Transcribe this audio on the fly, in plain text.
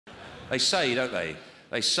They say, don't they?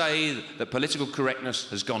 They say that political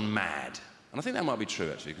correctness has gone mad. And I think that might be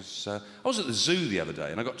true, actually, because I was at the zoo the other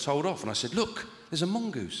day and I got told off and I said, look, there's a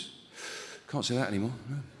mongoose. Can't say that anymore,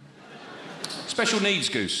 no. Special needs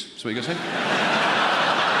goose, that's what you got to say.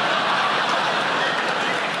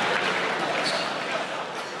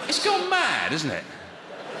 It's gone mad, isn't it?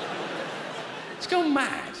 It's gone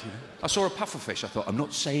mad. I saw a pufferfish, I thought, I'm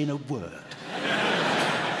not saying a word.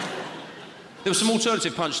 There were some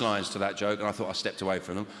alternative punchlines to that joke, and I thought I stepped away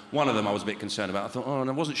from them. One of them I was a bit concerned about. I thought, oh, and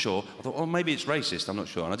I wasn't sure. I thought, oh, maybe it's racist, I'm not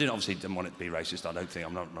sure. And I obviously didn't want it to be racist. I don't think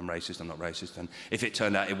I'm racist, I'm not racist. And if it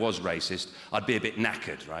turned out it was racist, I'd be a bit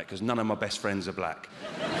knackered, right? Because none of my best friends are black.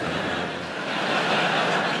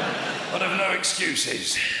 I'd have no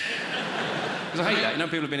excuses. Because I hate that. You know,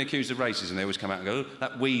 people have been accused of racism and they always come out and go, oh,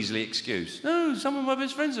 that Weasley excuse. No, some of my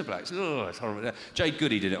best friends are blacks. Oh, it's horrible. Jade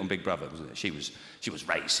Goody did it on Big Brother, wasn't it? She was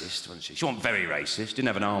racist, wasn't she? She wasn't very racist, didn't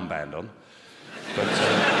have an armband on. But,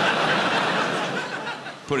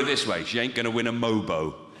 put it this way, she ain't going to win a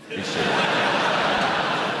Mobo, is she?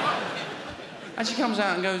 And she comes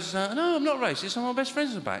out and goes, no, I'm not racist, some of my best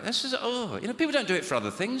friends are black. This is, oh, you know, people don't do it for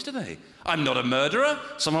other things, do they? I'm not a murderer,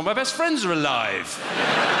 some of my best friends are alive.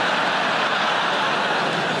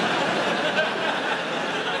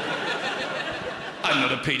 I'm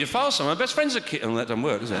not a paedophile, some of my best friends are kids. Oh, that doesn't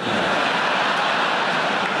work, does it?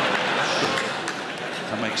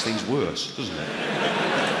 That makes things worse, doesn't it?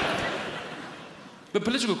 But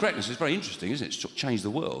political correctness is very interesting, isn't it? It's changed the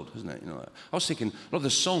world, isn't it? You know, I was thinking, a lot of the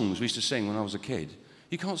songs we used to sing when I was a kid,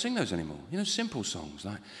 you can't sing those anymore. You know, simple songs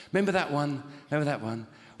like, remember that one? Remember that one?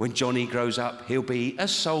 When Johnny grows up, he'll be a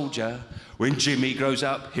soldier. When Jimmy grows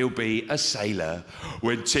up, he'll be a sailor.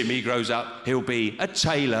 When Timmy grows up, he'll be a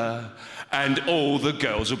tailor. And all the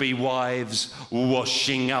girls will be wives,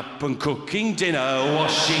 washing up and cooking dinner,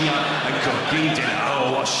 washing up and cooking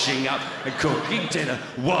dinner, washing up and cooking dinner.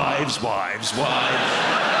 Wives, wives, wives.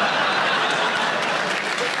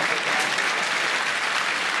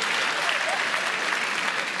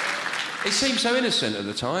 It seemed so innocent at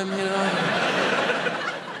the time, you know.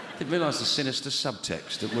 Didn't realise the sinister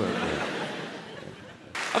subtext at work there.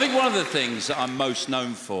 I think one of the things that I'm most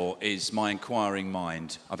known for is my inquiring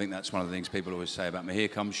mind. I think that's one of the things people always say about me. Here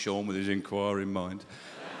comes Sean with his inquiring mind.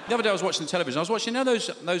 The other day I was watching television. I was watching, you know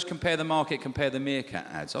those compare the market, compare the meerkat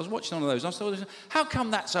ads? I was watching one of those and I thought, how come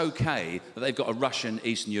that's okay that they've got a Russian,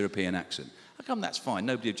 Eastern European accent? How come that's fine?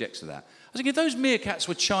 Nobody objects to that. I was thinking, if those meerkats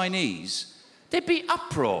were Chinese, there'd be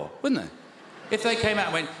uproar, wouldn't there? If they came out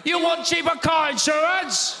and went, you want cheaper car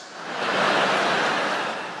insurance?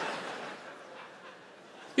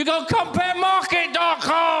 You go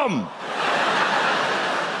comparemarket.com.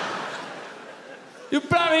 You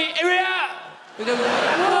bloody idiot. You go,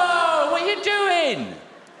 whoa, what are you doing?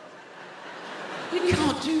 You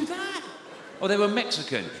can't do that. Or they were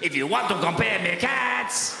Mexican. If you want to compare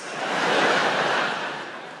meerkats,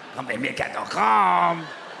 comparemarket.com.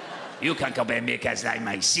 You can compare meerkats like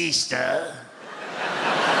my sister.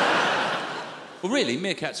 Well, really,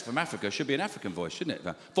 meerkats from Africa should be an African voice, shouldn't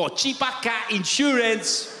it? For cheaper cat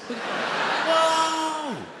insurance.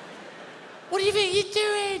 Whoa! What do you think you're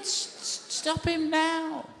doing? Stop him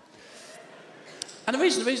now. And the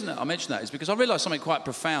reason that I mention that is because I realised something quite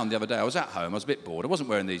profound the other day. I was at home, I was a bit bored. I wasn't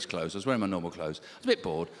wearing these clothes, I was wearing my normal clothes. I was a bit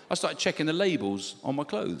bored. I started checking the labels on my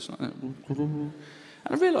clothes. And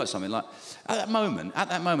I realised something, like, at that moment, I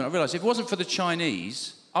realised if it wasn't for the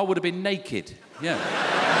Chinese, I would have been naked. Yeah.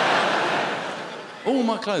 All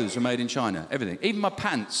my clothes were made in China, everything. Even my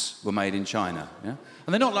pants were made in China, yeah?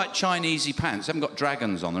 And they're not like Chinesey pants. They haven't got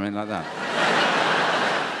dragons on them or anything like that.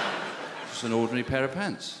 Just an ordinary pair of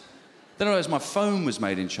pants. Then I realised my phone was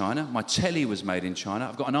made in China, my telly was made in China,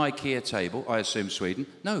 I've got an IKEA table, I assume Sweden.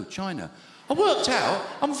 No, China. I worked out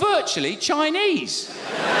I'm virtually Chinese.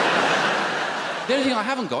 The only thing I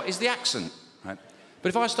haven't got is the accent, right? But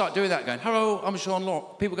if I start doing that, going, hello, I'm Sean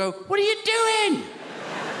Locke, people go, what are you doing?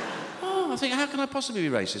 I think, how can I possibly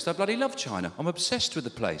be racist? I bloody love China. I'm obsessed with the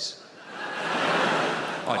place.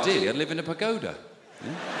 Ideally, I'd live in a pagoda.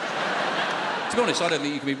 Yeah? To be honest, I don't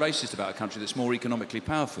think you can be racist about a country that's more economically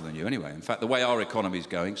powerful than you anyway. In fact, the way our economy's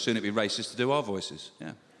going, soon it'd be racist to do our voices.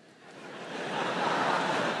 Yeah.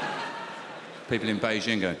 People in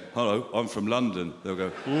Beijing going, hello, I'm from London. They'll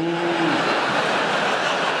go, ooh.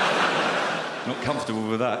 Not comfortable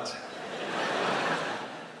with that.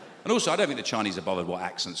 And also, I don't think the Chinese are bothered what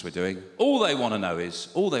accents we're doing. All they want to know is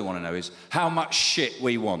how much shit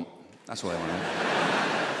we want. That's all they want to know.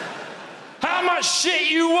 How much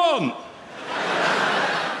shit you want?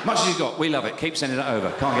 Much as you've got, we love it. Keep sending it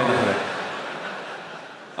over. Can't get enough of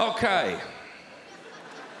it. Okay.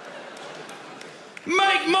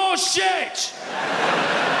 Make Make more shit!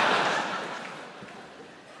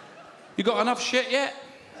 You got enough shit yet?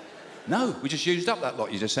 No, we just used up that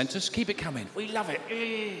lot you just sent us. Keep it coming. We love it.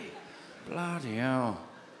 Bloody hell.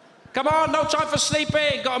 Come on, no time for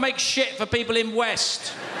sleeping. Got to make shit for people in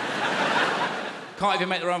West. Can't even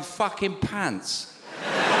make their own fucking pants.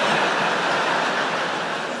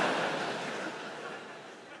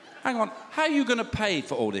 Hang on, how are you going to pay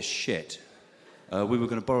for all this shit? We were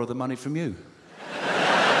going to borrow the money from you.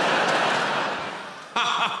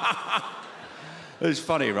 It's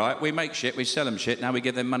funny, right? We make shit, we sell them shit, now we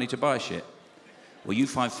give them money to buy shit. Well, you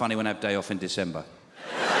find funny when I have day off in December.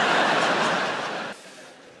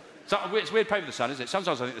 So, it's weird paper, The Sun, isn't it?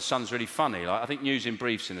 Sometimes I think The Sun's really funny. Like, I think news in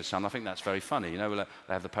briefs in The Sun, I think that's very funny. You know, they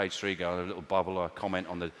have the page 3 go, a little bubble or a comment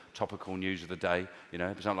on the topical news of the day. You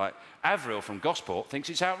know, something like, Avril from Gosport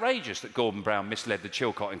thinks it's outrageous that Gordon Brown misled the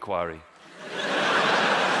Chilcot inquiry.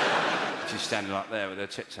 She's standing like there with her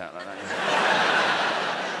tits out like that.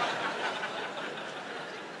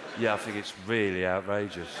 Yeah, I think it's really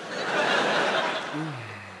outrageous.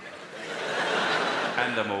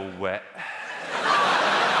 And I'm all wet.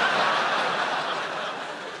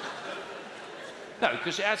 No,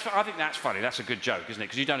 because I think that's funny. That's a good joke, isn't it?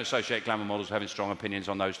 Because you don't associate glamour models with having strong opinions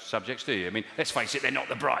on those subjects, do you? I mean, let's face it, they're not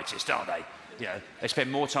the brightest, are they? You know, they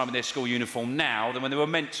spend more time in their school uniform now than when they were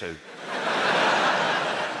meant to.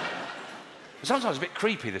 Sometimes it's a bit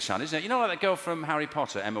creepy, The Sun, isn't it? You know, like that girl from Harry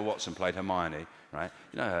Potter, Emma Watson, played Hermione, right?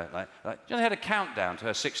 You know her, you know, they had a countdown to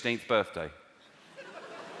her 16th birthday.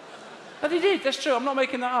 Oh, they did, that's true, I'm not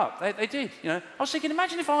making that up. They did, you know. I was thinking,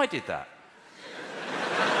 imagine if I did that.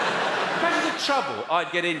 Imagine the trouble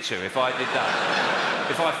I'd get into if I did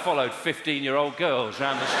that. If I followed 15-year-old girls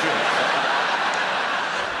around the street.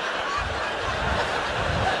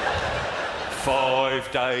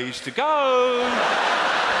 5 days to go.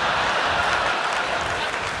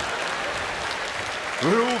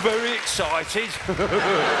 We're all very excited.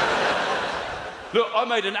 Look, I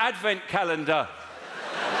made an advent calendar.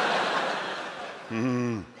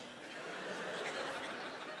 I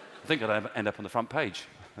think I'd end up on the front page,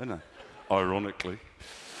 wouldn't I? Ironically.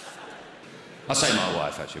 I say my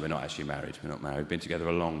wife, actually. We're not actually married. We're not married. We've been together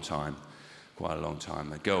a long time. Quite a long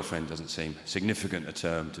time. A girlfriend doesn't seem significant a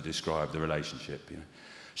term to describe the relationship, you know.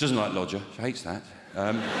 She doesn't like lodger. She hates that.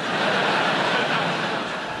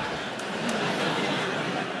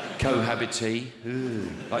 Cohabitee.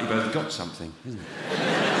 Like you both got something, isn't it?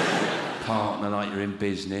 Partner, like you're in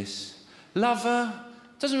business. Lover.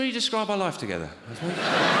 Doesn't really describe our life together, I suppose.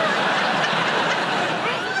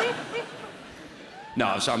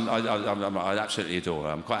 No, so I absolutely adore her.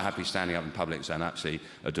 I'm quite happy standing up in public saying I absolutely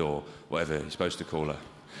adore whatever you're supposed to call her.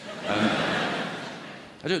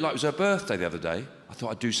 I do it like it was her birthday the other day. I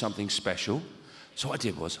thought I'd do something special. So what I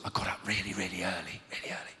did was I got up really, really early.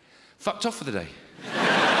 Fucked off for the day.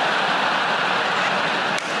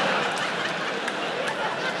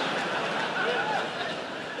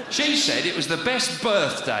 She said it was the best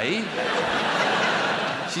birthday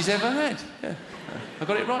she's ever had. Yeah. I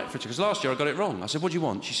got it right for her, because last year I got it wrong. I said, what do you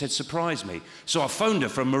want? She said, surprise me. So I phoned her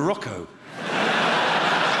from Morocco.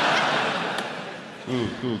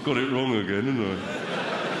 Got it wrong again, didn't I?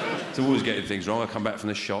 It's always getting things wrong. I come back from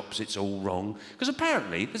the shops, it's all wrong. Because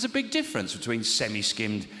apparently there's a big difference between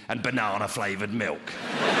semi-skimmed and banana-flavoured milk.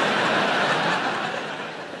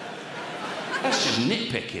 That's just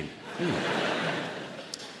nitpicking.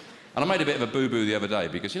 And I made a bit of a boo-boo the other day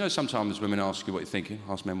because, you know, sometimes women ask you what you're thinking,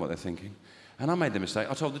 ask men what they're thinking. And I made the mistake,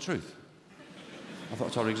 I told the truth. I thought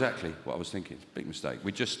I told her exactly what I was thinking. Big mistake.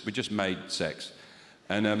 We just made sex.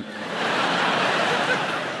 And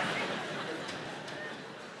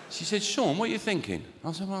she said, Sean, what are you thinking?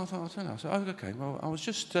 I said, well, I don't know. I said, oh, OK, well, I was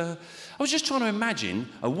just trying to imagine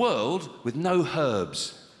a world with no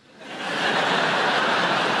herbs.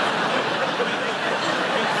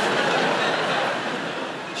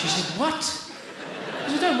 She said, what? I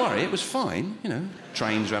said, don't worry, it was fine, you know.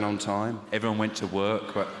 Trains ran on time, everyone went to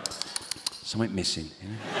work, but something missing, you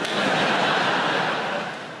know.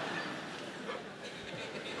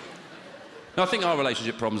 No, I think our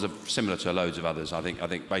relationship problems are similar to loads of others. I think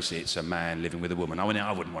basically it's a man living with a woman. I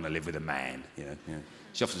wouldn't want to live with a man, you know.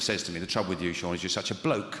 She often says to me, the trouble with you, Sean, is you're such a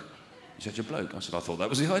bloke. You're such a bloke. I said, I thought that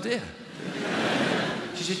was the idea.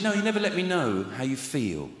 She said, no, you never let me know how you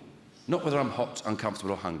feel. Not whether I'm hot,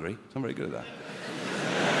 uncomfortable or hungry. So I'm very good at that.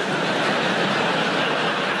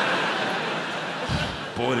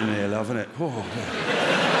 Boiling here, love, isn't it? Oh,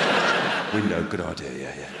 yeah. Window, good idea,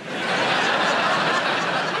 yeah.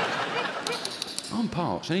 I'm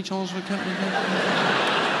parched. Any chance for a cat?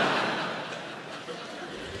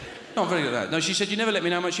 No, I'm very good at that. No, she said, you never let me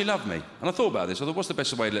know how much you love me. And I thought about this. I thought, what's the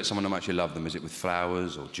best way to let someone know how much you love them? Is it with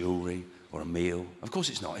flowers or jewellery or a meal? Of course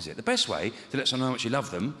it's not, is it? The best way to let someone know how much you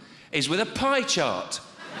love them is with a pie chart,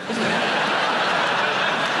 isn't it?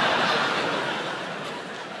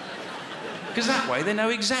 Because that way they know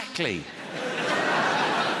exactly.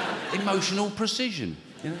 Emotional precision.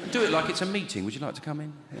 You know? Do it like it's a meeting. Would you like to come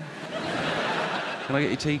in? Yeah. Can I get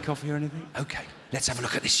your tea, coffee or anything? OK, let's have a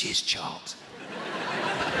look at this year's chart.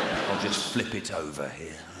 I'll just flip it over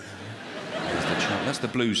here. There's the chart. That's the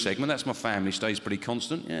blue segment. That's my family. Stays pretty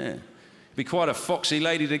constant, yeah. Be quite a foxy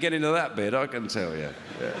lady to get into that bit, I can tell you.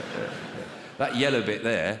 Yeah. That yellow bit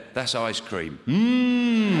there, that's ice cream.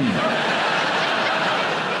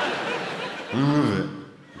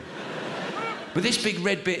 But this big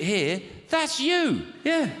red bit here, that's you.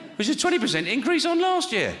 Yeah, which is a 20% increase on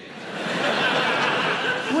last year.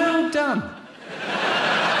 Well done.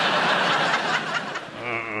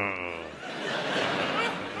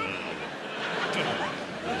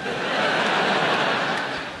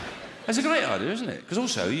 That's a great idea, isn't it? Because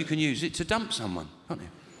also you can use it to dump someone, can't you?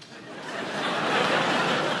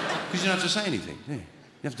 Because you don't have to say anything, do you? You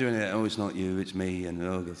have to do anything, oh, it's not you, it's me, and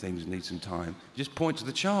oh, the things need some time. You just point to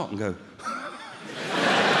the chart and go...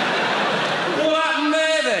 What happened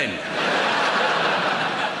there, then?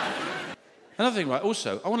 Another thing, right,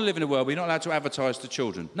 also, I want to live in a world where you're not allowed to advertise to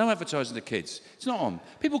children. No advertising to kids. It's not on.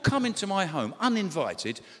 People come into my home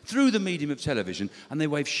uninvited through the medium of television and they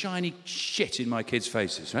wave shiny shit in my kids'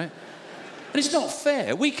 faces, right? And it's not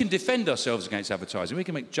fair. We can defend ourselves against advertising. We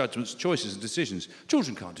can make judgments, choices and decisions.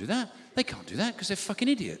 Children can't do that. They can't do that because they're fucking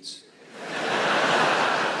idiots.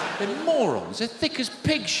 They're morons. They're thick as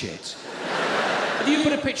pig shit. If you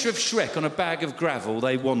put a picture of Shrek on a bag of gravel,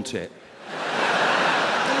 they want it.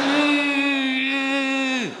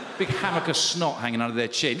 Big hammock of snot hanging under their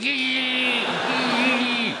chin.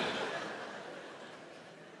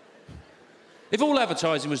 If all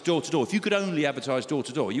advertising was door-to-door, if you could only advertise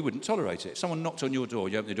door-to-door, you wouldn't tolerate it. If someone knocked on your door,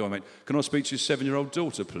 you open the door and went, can I speak to your 7-year-old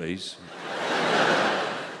daughter, please?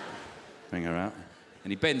 Bring her out.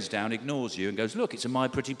 And he bends down, ignores you, and goes, look, it's a My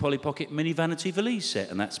Pretty Polly Pocket mini vanity valise set.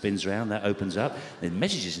 And that spins round, that opens up, there's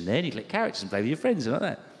messages in there, and you click characters and play with your friends and like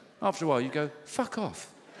that. After a while, you go, fuck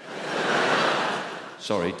off.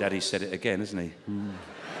 Sorry, Daddy said it again, isn't he?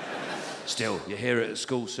 Still, you hear it at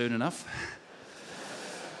school soon enough.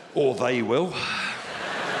 Or they will.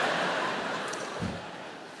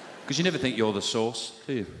 Because you never think you're the source,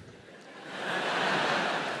 do you?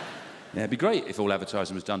 Yeah, it'd be great if all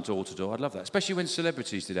advertising was done door-to-door. I'd love that, especially when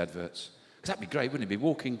celebrities did adverts. Because that'd be great, wouldn't it? Be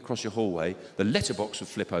walking across your hallway, the letterbox would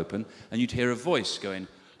flip open, and you'd hear a voice going,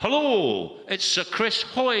 hello, it's Sir Chris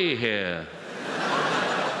Hoy here.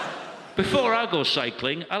 Before I go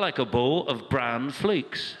cycling, I like a bowl of bran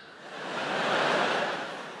flakes.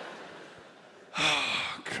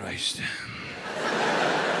 Oh, Christ.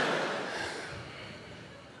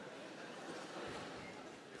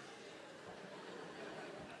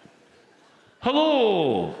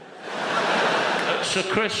 Hello, it's Sir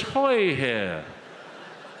Chris Hoy here.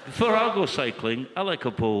 Before I go cycling, I like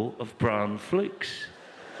a bowl of bran flakes.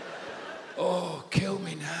 Oh, kill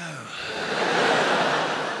me now.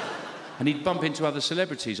 And he'd bump into other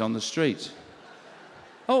celebrities on the street.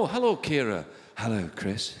 Oh, hello, Kira. Hello,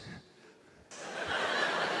 Chris.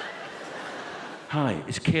 Hi,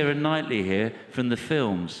 it's Keira Knightley here from the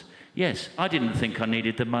films. Yes, I didn't think I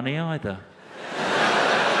needed the money either.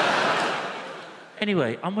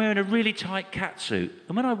 Anyway, I'm wearing a really tight catsuit,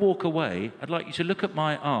 and when I walk away, I'd like you to look at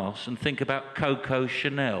my arse and think about Coco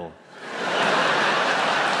Chanel.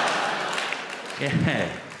 Yeah.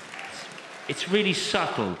 It's really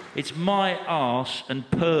subtle. It's my arse and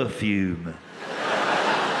perfume.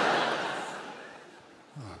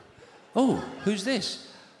 Oh, who's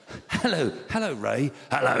this? Hello, Ray.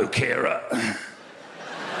 Hello, Kira.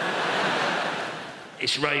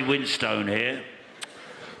 It's Ray Winstone here.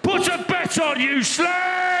 Put a bet on, you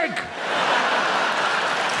slag!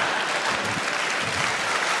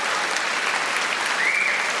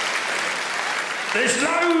 There's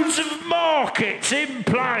loads of markets in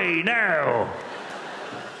play now.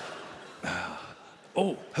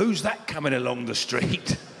 Oh, who's that coming along the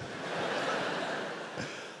street?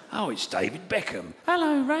 Oh, it's David Beckham.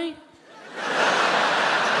 Hello, Ray.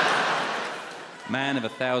 Man of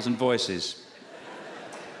 1,000 voices.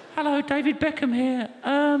 Hello, David Beckham here.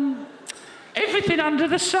 Everything under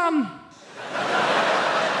the sun.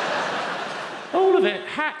 All of it.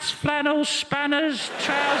 Hats, flannels, spanners,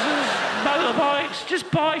 trousers, motorbikes.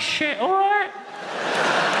 Just buy shit, all right?